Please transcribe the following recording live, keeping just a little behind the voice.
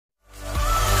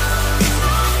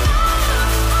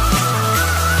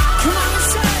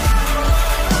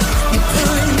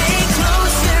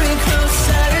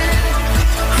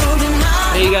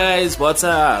guys, what's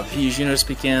up? Here's Junior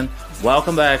speaking.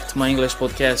 Welcome back to my English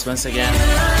podcast once again.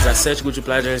 It's such good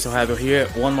pleasure to have you here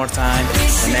one more time,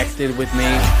 connected with me.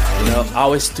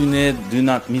 Always tune in, do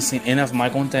not miss any of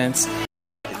my contents.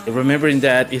 Remembering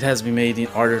that it has been made in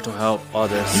order to help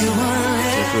others to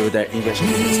improve their English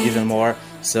abilities even more.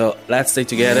 So let's stay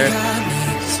together.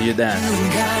 See you then.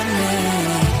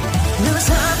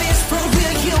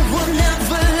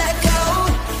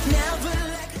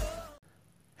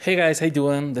 Hey guys, how you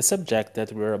doing? The subject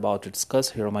that we're about to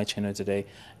discuss here on my channel today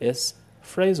is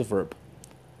phrasal verb.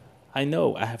 I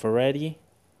know I have already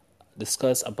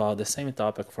discussed about the same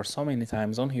topic for so many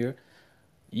times on here.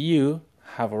 You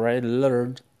have already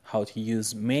learned how to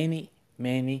use many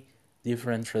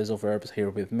different phrasal verbs here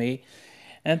with me.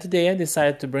 And today I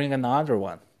decided to bring another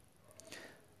one.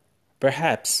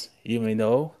 Perhaps you may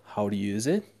know how to use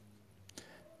it.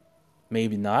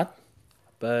 Maybe not.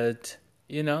 But,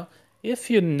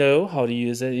 if you know how to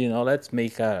use it, let's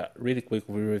make a really quick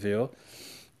review.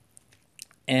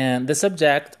 And the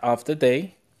subject of the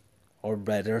day, or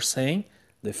better saying,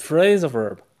 the phrasal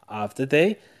verb of the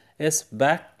day is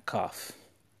back off.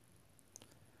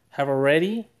 Have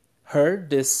already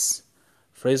heard this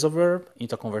phrasal verb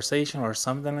into a conversation or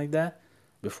something like that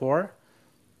before?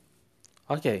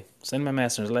 Okay, send me a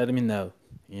message, let me know.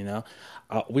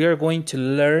 We are going to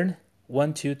learn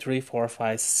 1, 2, 3, 4,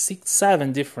 5, 6,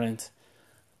 7 different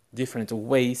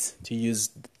ways to use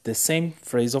the same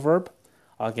phrasal verb.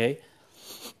 Okay.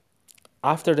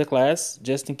 After the class,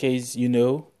 just in case you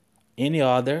know any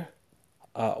other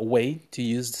way to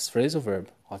use this phrasal verb,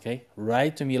 okay,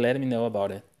 write to me, let me know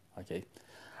about it. Okay,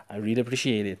 I really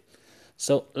appreciate it.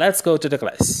 So let's go to the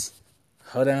class.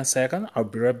 Hold on a second, I'll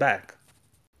be right back.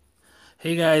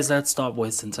 Hey guys, let's stop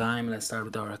wasting time. Let's start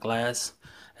with our class.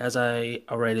 As I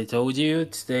already told you,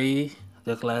 today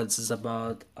the class is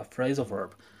about a phrasal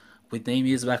verb. With name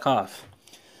is back off.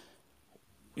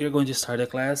 We are going to start the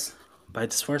class by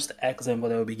this first example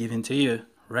that I will be giving to you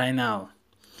right now.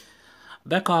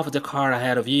 Back off the car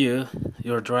ahead of you.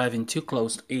 You're driving too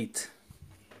close to it.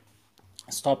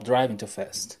 Stop driving too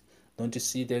fast. Don't you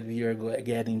see that we are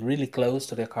getting really close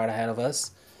to the car ahead of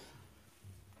us?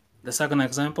 The second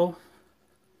example.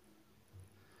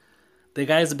 The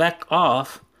guys backed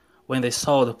off when they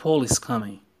saw the police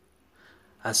coming.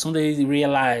 As soon as they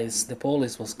realized the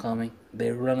police was coming,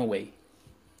 they ran away.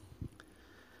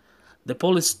 The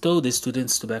police told the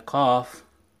students to back off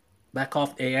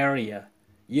the area.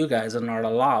 You guys are not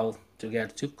allowed to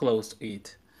get too close to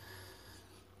it.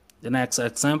 The next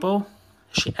example,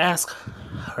 she asked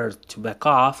her to back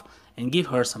off and give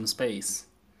her some space.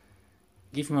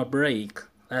 Give me a break.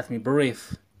 Let me breathe.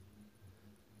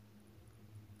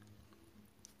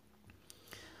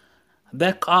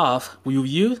 Back off, will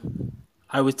you?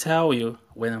 I will tell you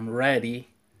when I'm ready.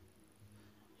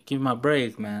 Give me a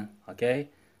break, man, okay?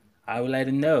 I will let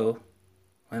you know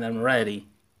when I'm ready.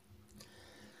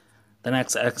 The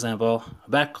next example,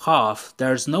 back off,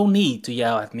 there's no need to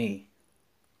yell at me.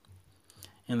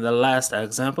 In the last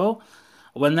example,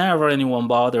 whenever anyone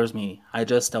bothers me, I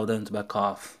just tell them to back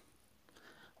off.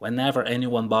 Whenever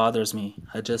anyone bothers me,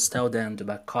 I just tell them to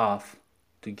back off,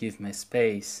 to give me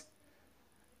space.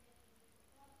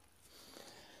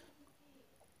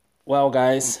 Well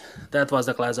guys, that was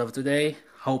the class of today.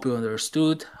 Hope you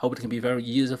understood. Hope it can be very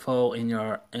useful in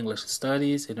your English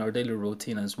studies, in your daily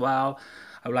routine as well.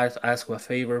 I would like to ask you a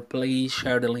favor. Please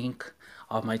share the link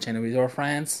of my channel with your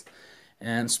friends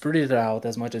and spread it out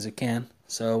as much as you can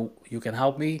so you can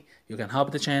help me, you can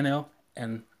help the channel,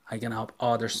 and I can help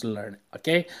others to learn.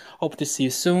 Okay? Hope to see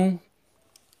you soon.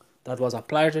 That was a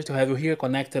pleasure to have you here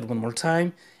connected one more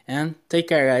time. And take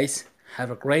care guys.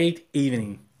 Have a great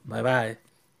evening. Bye bye.